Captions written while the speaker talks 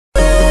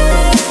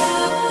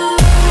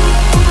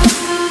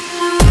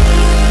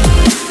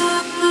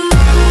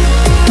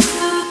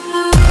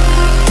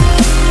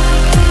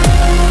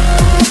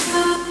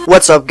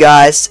What's up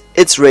guys,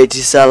 it's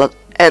Ragey Salad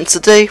and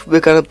today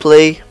we're gonna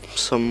play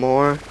some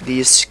more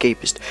The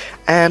Escapist.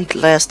 And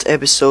last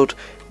episode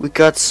we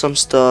got some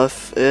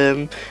stuff.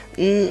 I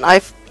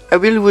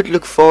really would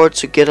look forward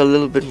to get a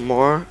little bit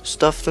more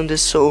stuff than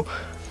this, so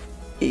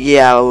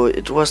yeah,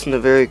 it wasn't a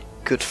very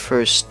good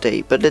first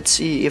day, but let's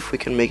see if we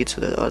can make it to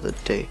the other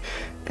day.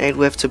 And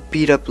we have to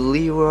beat up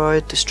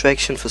Leroy,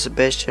 distraction for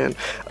Sebastian.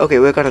 Okay,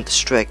 we're gonna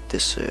distract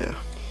this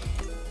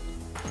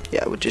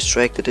yeah, we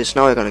distracted this.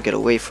 Now we're gonna get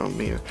away from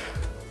here.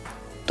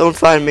 Don't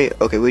find me.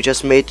 Okay, we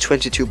just made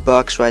 22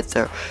 bucks right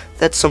there.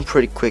 That's some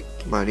pretty quick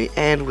money.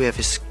 And we have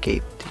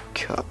escaped the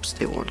cops.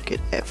 They won't get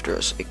after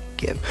us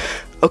again.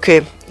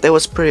 Okay, that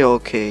was pretty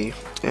okay.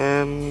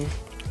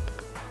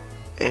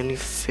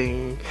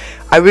 Anything?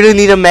 I really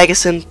need a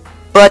magazine,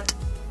 but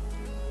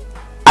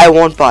I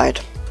won't buy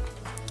it.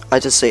 I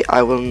just say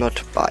I will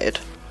not buy it.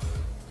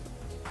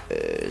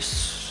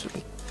 Is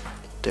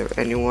there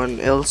anyone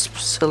else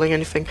selling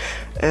anything?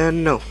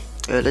 No.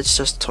 Let's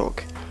just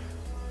talk.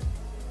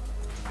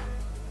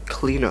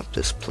 Clean up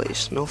this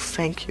place. No,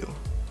 thank you.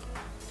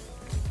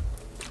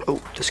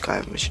 Oh, this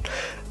guy mission.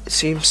 It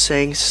seems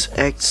Sang's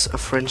acts of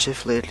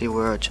friendship lately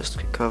were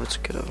just covered to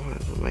get out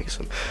of the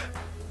magazine.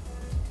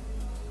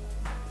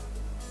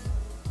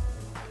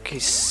 Okay,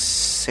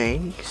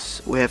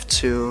 Sang's. We have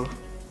to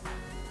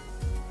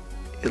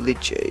Elite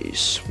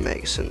J's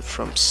magazine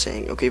from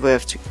Sang. Okay, we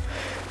have to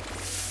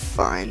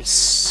find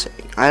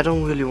Sang. I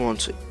don't really want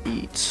to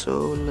eat,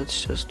 so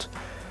let's just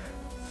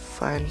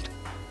find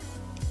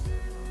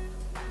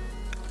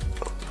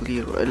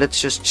Leroy.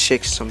 Let's just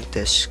check some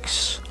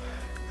desks.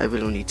 I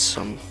will need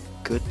some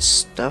good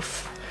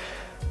stuff.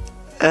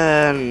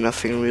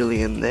 Nothing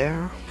really in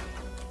there.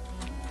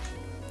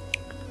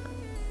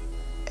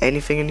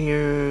 Anything in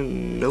here?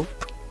 Nope.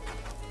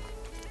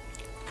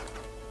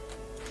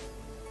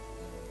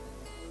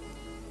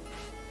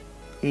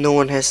 No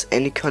one has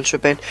any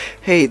contraband.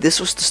 Hey,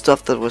 this was the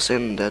stuff that was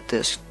in that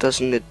desk.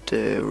 Doesn't it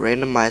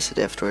randomize it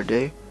after a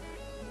day?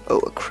 Oh,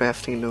 a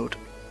crafting note.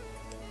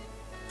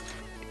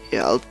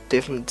 Yeah, I'll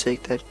definitely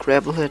take that.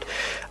 Gravel head.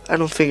 I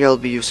don't think I'll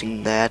be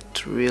using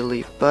that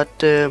really, but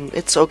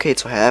it's okay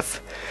to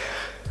have.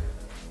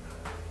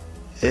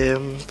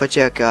 But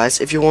yeah,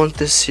 guys, if you want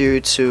this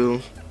series to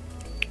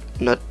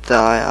not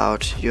die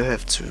out, you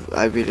have to.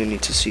 I really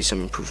need to see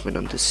some improvement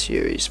on this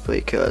series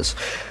because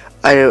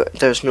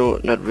there's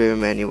not very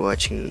many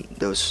watching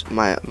those the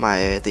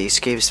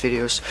Escapist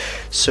videos.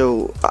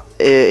 So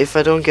if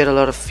I don't get a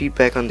lot of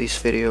feedback on these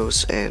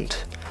videos and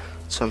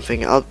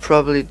something, I'll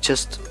probably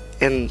just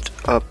end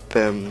up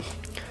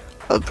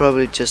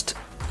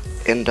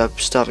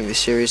stopping the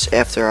series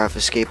after I've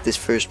escaped this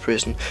first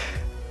prison.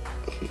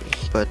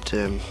 But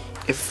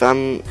if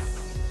I'm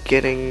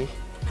getting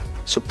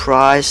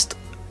surprised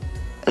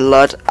a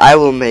lot, I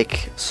will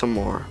make some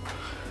more.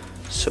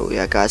 So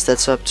yeah, guys,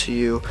 that's up to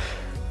you.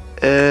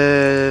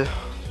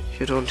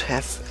 You don't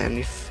have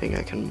anything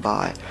I can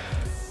buy.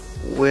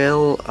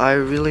 Well, I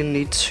really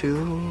need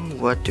to.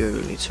 What do I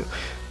really need to?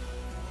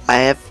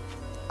 I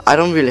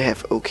don't really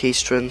have okay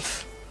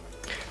strength.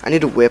 I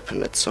need a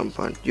weapon at some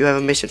point. You have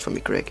a mission for me,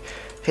 Greg.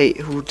 Hey,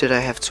 who did I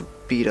have to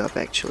beat up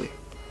actually?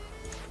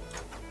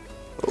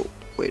 Oh,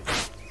 wait.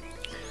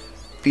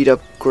 Beat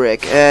up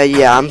Greg.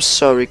 Yeah, I'm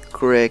sorry,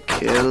 Greg.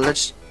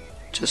 Let's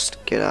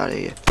just get out of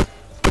here.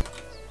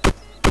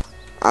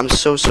 I'm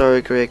so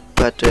sorry, Greg,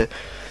 but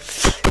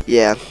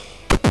yeah,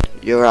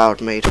 you're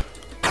out, mate.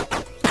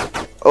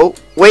 Oh,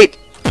 wait!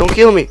 Don't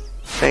kill me!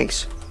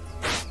 Thanks.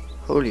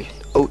 Holy.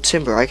 Oh,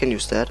 timber, I can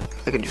use that.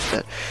 I can use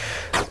that.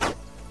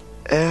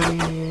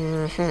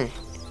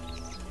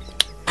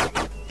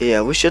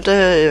 Yeah, we should,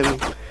 I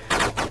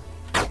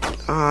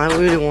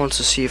really want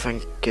to see if I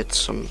can get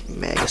some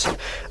magazine.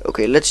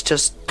 Okay, let's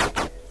just...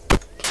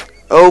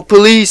 Oh,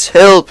 police,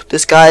 help!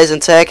 This guy is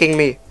attacking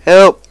me.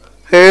 Help!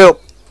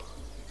 Help!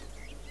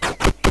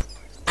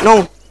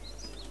 No!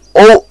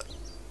 Oh!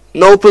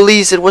 No,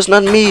 police, it was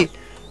not me!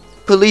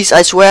 Police,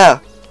 I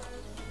swear!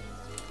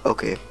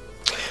 Okay.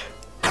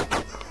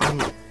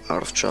 I'm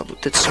out of trouble.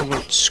 Did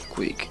someone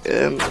squeak?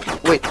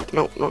 Wait,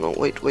 no,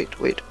 wait.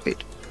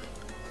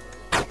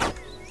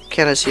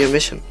 Can I see a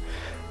mission?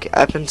 Okay,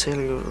 I've been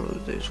telling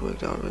you this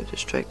worked out to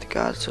distract the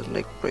guards and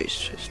leg brace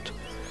just.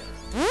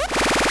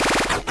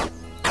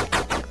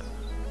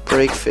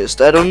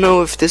 Breakfast. I don't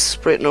know if this is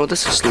break. No,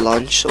 this is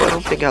lunch, so I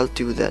don't think I'll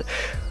do that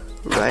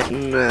right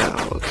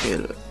now.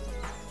 Okay.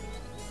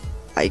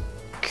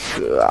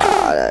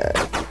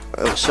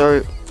 Oh,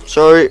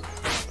 sorry.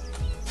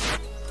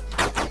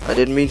 I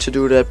didn't mean to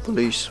do that,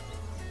 police.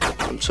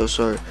 I'm so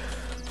sorry.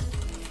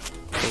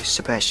 Hey,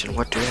 Sebastian,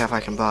 what do you have I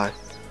can buy?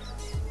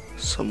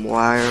 Some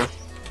wire?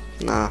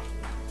 Nah.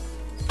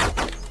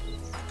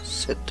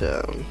 Sit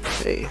down.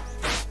 Hey.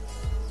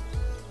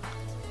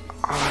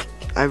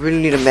 I really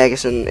need a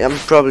magazine. I'm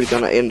probably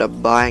gonna end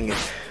up buying it.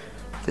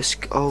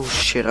 Oh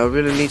shit, I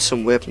really need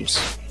some weapons.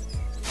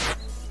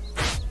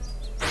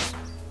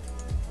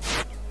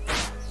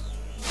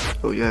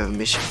 Oh, you have a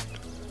mission.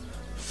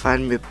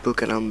 Find me a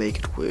book and I'll make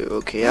it work.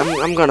 Okay,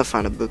 I'm gonna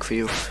find a book for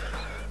you.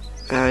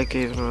 I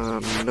gave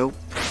nope.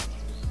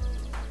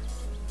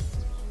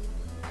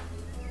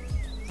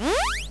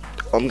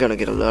 I'm gonna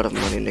get a lot of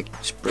money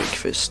next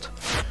breakfast.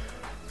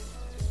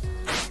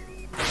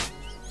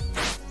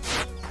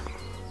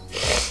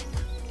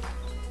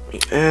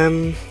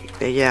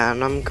 Yeah,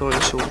 and I'm going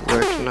to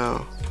work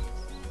now.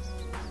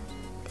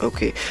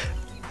 Okay.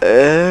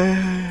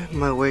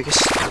 My work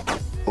is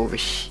over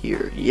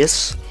here.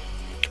 Yes.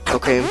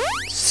 Okay.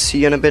 See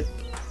you in a bit.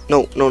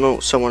 No, no, no.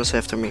 Someone's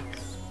after me.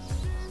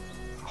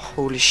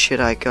 Holy shit!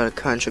 I got a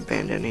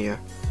contraband in here.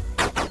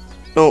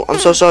 No, I'm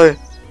so sorry.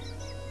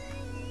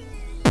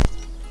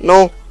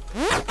 No.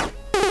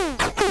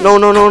 No,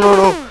 no, no, no,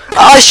 no.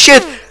 Ah,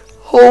 shit!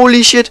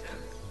 Holy shit!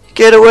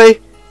 Get away!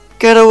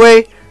 Get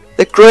away!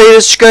 The great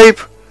escape!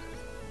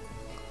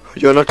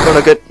 You're not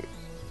gonna get...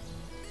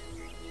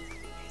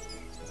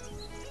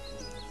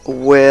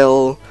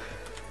 Well...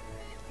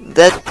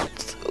 That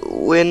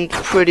went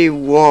pretty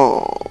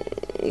wrong.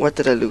 What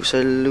did I lose?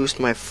 I lost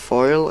my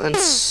foil and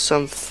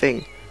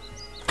something.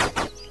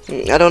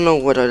 I don't know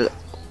what I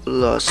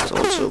lost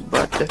also,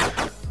 but...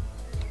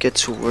 get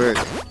to work.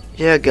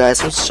 Yeah,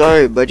 guys, I'm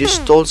sorry, but you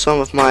stole some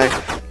of my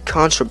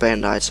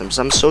contraband items.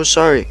 I'm so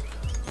sorry.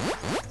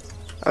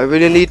 I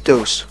really need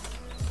those.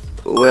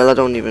 Well, I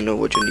don't even know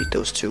what you need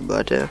those to,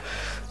 but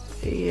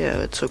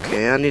yeah, it's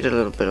okay. I need a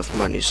little bit of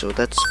money, so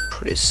that's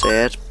pretty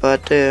sad,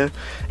 but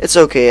it's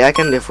okay. I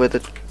can live with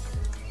it.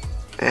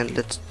 And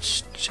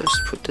let's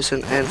just put this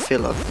in and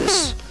fill up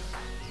this.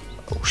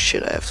 Oh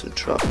shit, I have to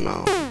drop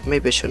now.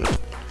 Maybe I shouldn't.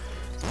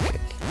 Okay.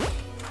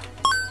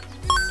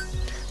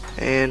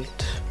 And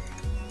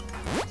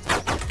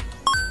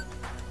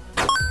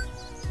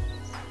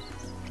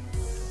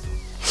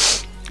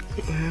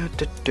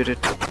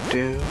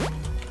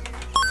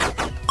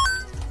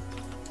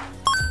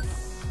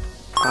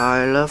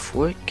I love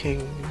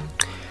working.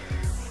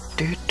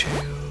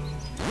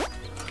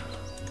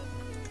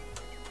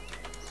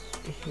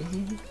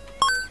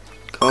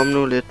 Kom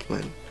nu lidt,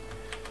 man.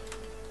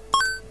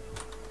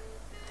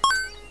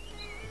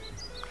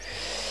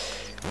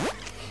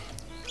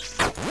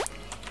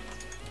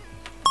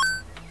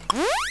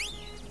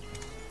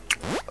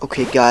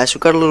 Okay, guys, we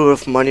got a little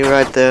bit of money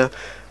right there.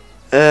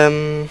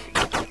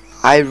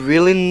 I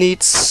really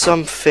need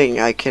something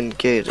I can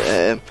get.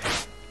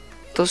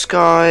 Those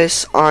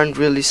guys aren't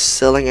really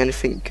selling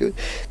anything good.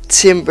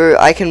 Timber,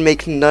 I can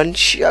make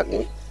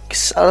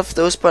nunchucks out of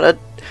those, but I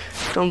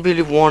don't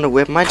really want a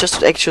weapon. I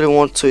just actually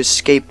want to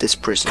escape this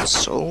prison,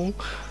 so...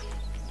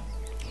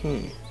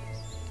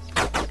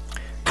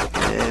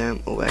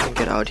 oh, I can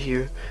get out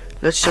here.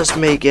 Let's just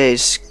make a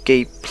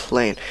escape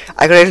plan.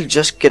 I could actually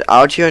just get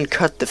out here and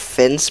cut the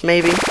fence,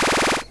 maybe?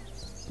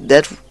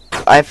 That...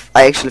 I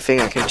actually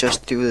think I can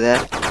just do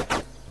that.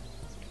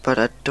 But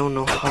I don't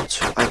know how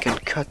to... I can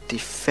cut the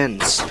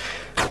fence.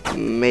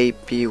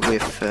 Maybe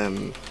with...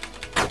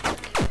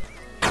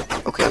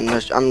 Okay, I'm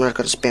not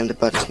gonna spam the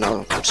buttons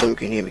now, so you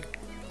can hear me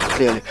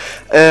clearly.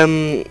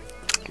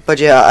 But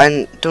yeah,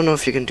 I don't know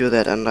if you can do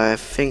that, and I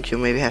think you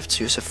maybe have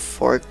to use a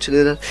fork to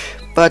do that.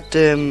 But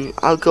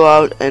I'll go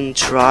out and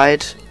try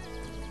it,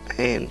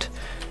 and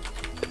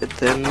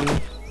then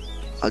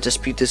I'll just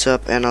speed this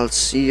up, and I'll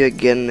see you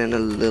again in a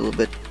little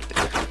bit.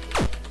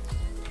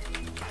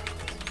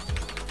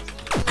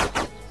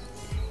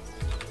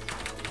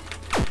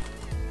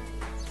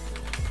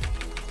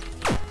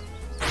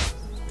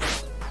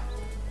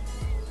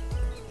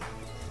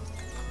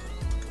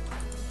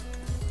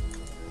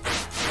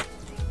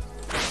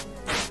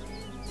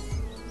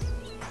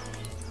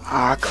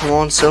 Ah, come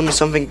on, sell me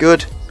something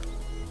good.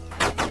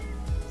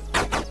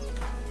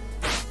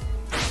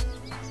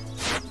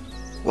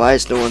 Why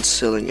is no one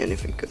selling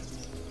anything good?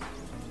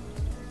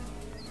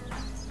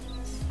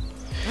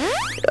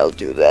 I'll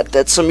do that.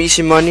 That's some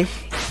easy money.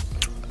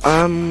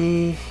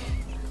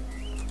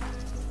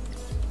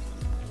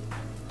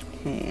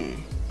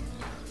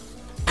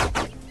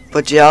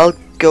 But yeah, I'll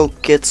go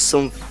get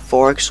some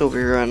forks over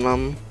here, and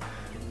I'm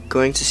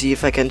going to see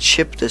if I can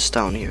ship this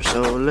down here.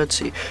 So let's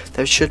see.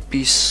 There should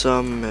be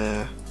some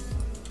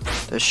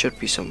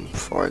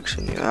forks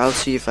in here. I'll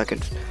see if I can,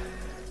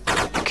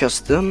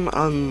 because then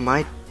I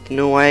might.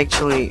 No, I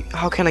actually.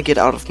 How can I get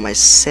out of my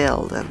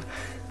cell then?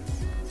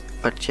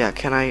 But yeah,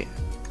 can I?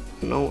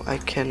 No, I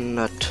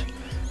cannot.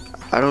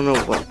 I don't know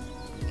what.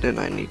 Then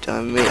I need.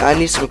 I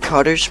need some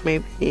cutters,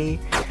 maybe.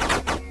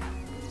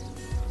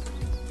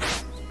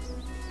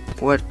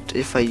 What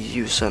if I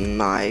use a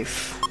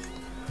knife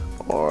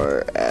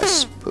or a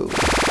spoon?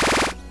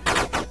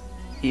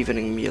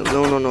 Evening meal.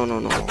 No, no, no, no,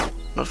 no.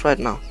 Not right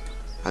now.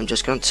 I'm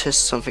just gonna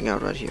test something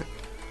out right here.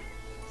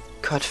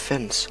 Cut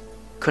fence.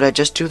 Could I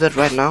just do that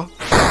right now?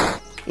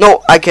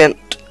 No, I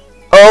can't.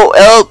 Oh,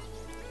 help!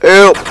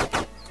 Help!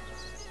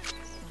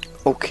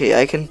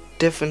 Okay, I can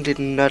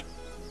definitely not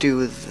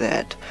do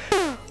that.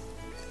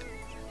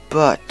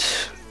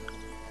 But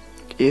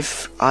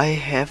if I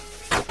have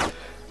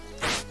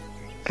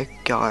a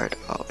guard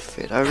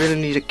outfit, I really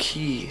need a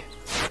key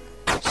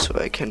so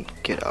I can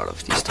get out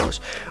of these doors.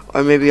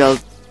 Or maybe I'll,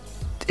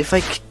 if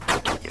I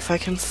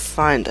can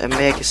find a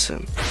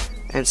magazine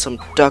and some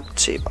duct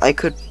tape. I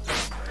could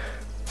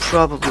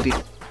probably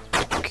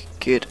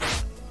get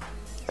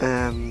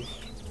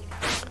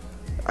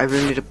I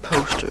really need a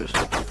poster.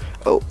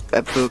 Oh,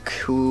 a book.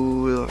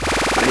 Who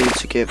I need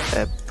to give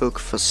a book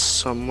for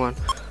someone.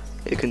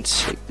 You can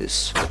take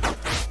this.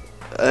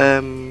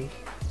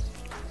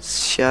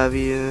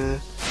 Xavier.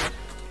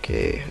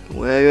 Okay,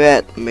 where you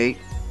at, mate?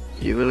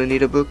 You really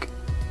need a book?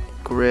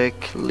 Greg,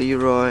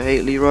 Leroy.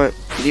 Hey, Leroy.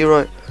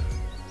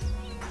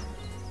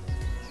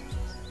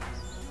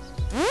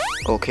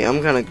 Okay,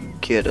 I'm gonna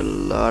get a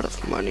lot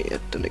of money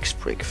at the next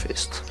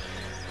breakfast.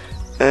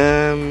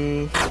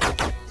 Where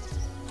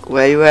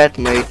you at,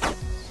 mate?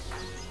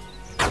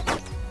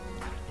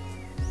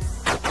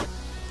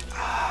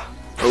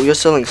 Oh, you're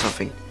selling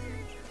something.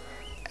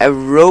 A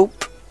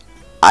rope?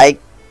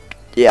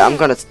 Yeah, I'm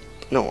gonna...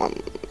 No,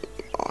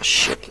 oh,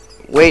 shit.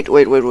 Wait.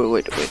 I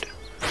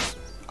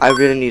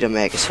really need a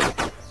magazine.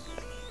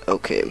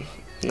 Okay.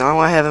 Now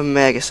I have a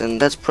magazine.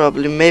 That's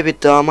probably maybe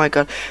dumb,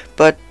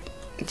 but...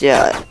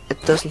 Yeah,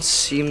 it doesn't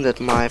seem that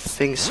my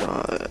things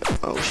are...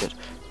 Oh, shit.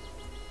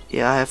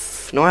 Yeah, I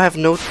have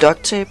no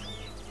duct tape.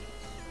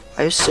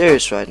 Are you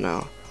serious right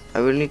now? I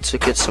will need to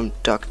get some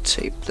duct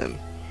tape then.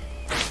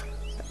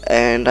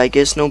 And I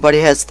guess nobody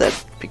has that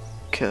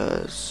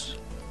because...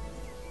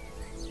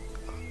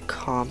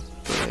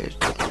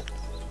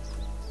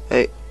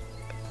 Hey,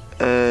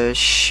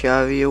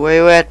 Xavier, where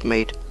you at,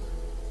 mate?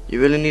 You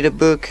really need a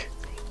book?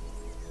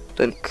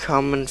 Then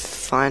come and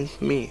find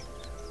me.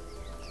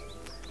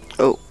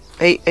 Oh,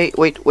 hey,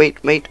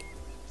 wait, mate.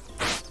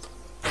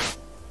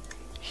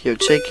 Here,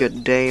 take your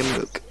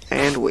damn book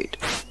and wait.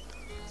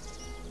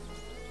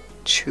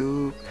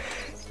 To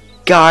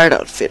guard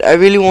outfit. I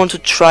really want to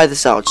try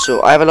this out,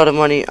 so I have a lot of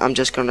money. I'm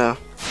just gonna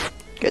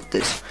get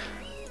this.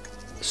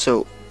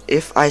 So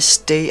if I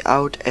stay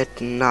out at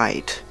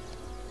night,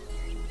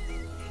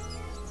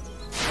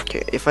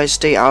 okay, if I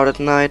stay out at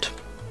night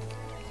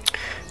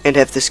and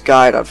have this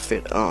guard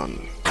outfit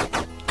on,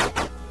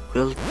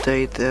 will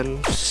they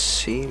then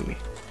see me?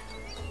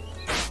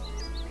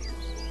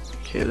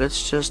 Okay,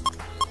 let's just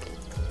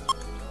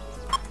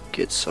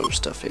get some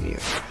stuff in here.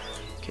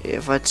 Okay,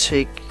 if I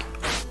take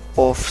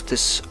off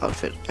this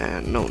outfit,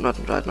 and no, not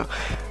right now.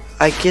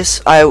 I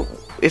guess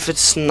if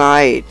it's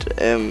night,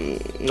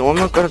 no, I'm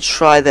not gonna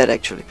try that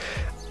actually.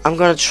 I'm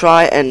gonna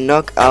try and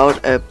knock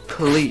out a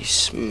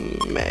police.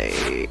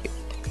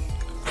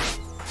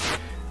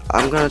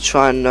 I'm gonna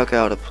try and knock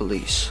out a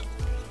police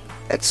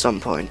at some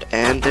point,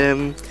 and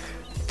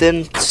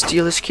then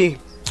steal his key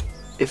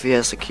if he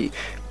has a key.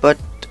 But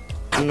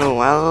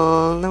no,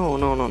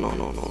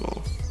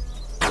 no.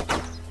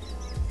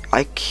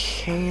 I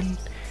can.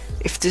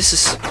 If this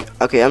is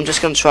okay, I'm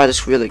just gonna try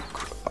this really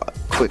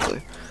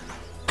quickly.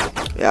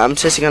 Yeah, I'm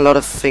testing a lot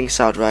of things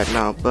out right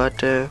now,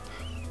 but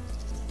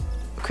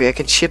okay, I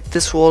can chip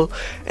this wall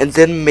and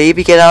then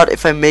maybe get out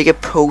if I make a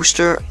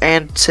poster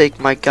and take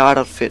my guard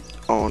outfit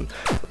on.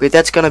 Okay,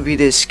 that's gonna be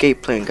the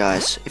escape plan,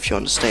 guys, if you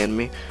understand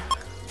me.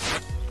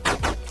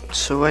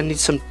 So I need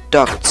some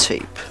duct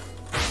tape.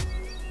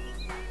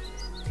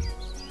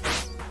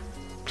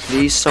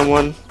 Please,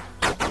 someone.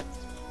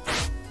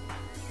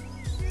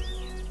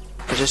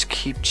 I just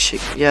keep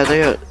yeah,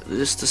 they are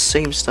just the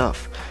same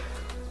stuff.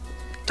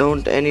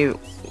 Don't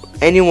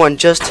anyone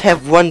just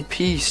have one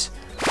piece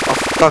of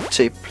duct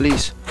tape,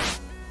 please?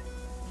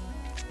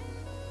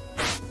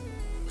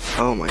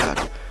 Oh my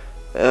god.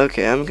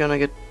 Okay, I'm gonna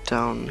get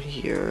down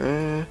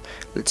here.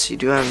 Let's see,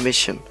 do I have a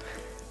mission?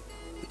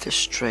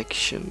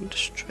 Distraction.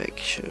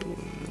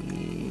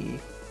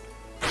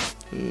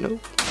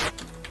 Nope.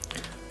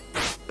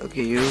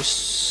 Okay, you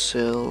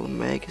sell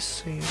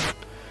magazine.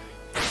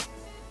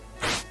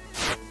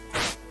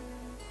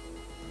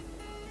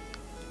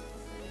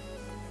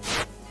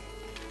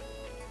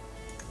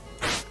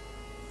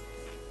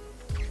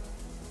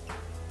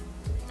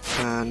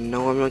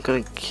 No, I'm not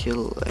gonna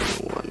kill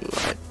anyone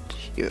right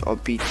here or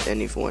beat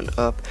anyone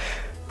up.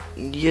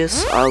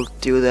 Yes, I'll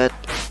do that.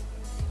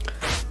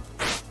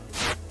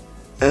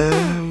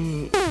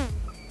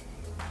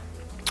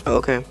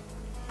 Okay.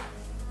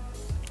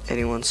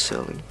 Anyone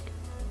selling?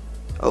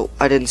 Oh,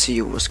 I didn't see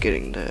you was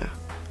getting the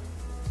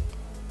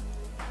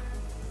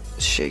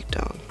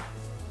shakedown.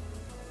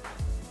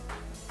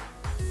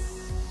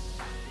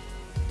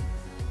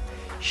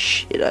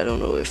 Shit, I don't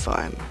know if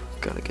I'm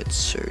gonna get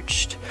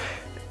searched.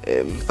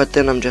 But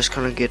then I'm just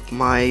gonna get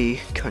my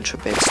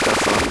contraband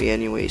stuff on me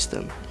anyways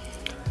then.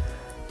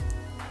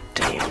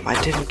 Damn,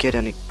 I didn't get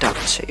any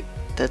duct tape.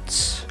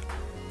 That's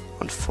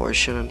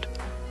unfortunate.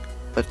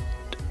 But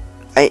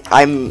I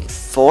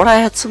thought I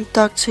had some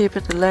duct tape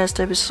at the last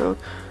episode.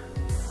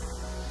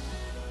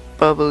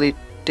 Probably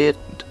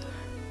didn't.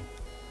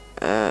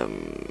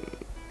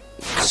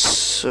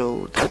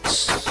 So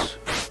that's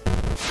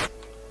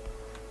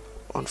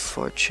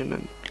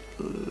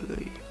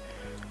unfortunately.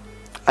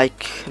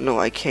 No,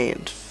 I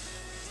can't.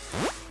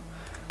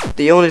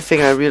 The only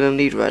thing I really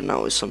need right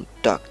now is some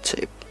duct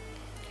tape.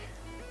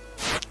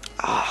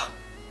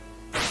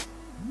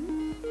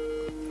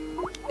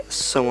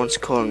 Someone's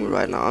calling me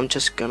right now. I'm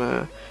just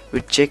gonna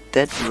reject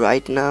that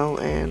right now,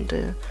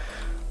 and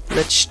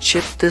let's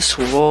chip this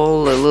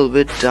wall a little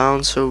bit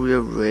down so we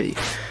are ready.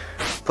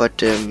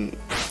 But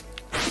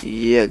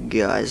yeah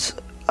guys,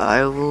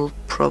 I will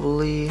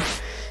probably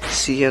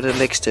see you in the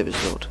next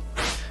episode.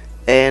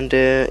 And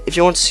if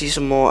you want to see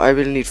some more, I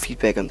really need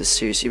feedback on this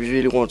series. If you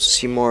really want to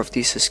see more of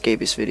these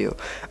Escapist video,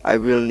 I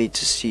really need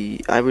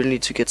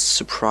to get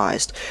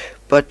surprised.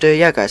 But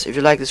yeah guys, if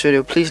you like this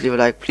video, please leave a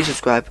like, please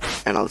subscribe,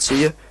 and I'll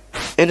see you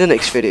in the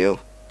next video.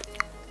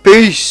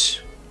 Peace!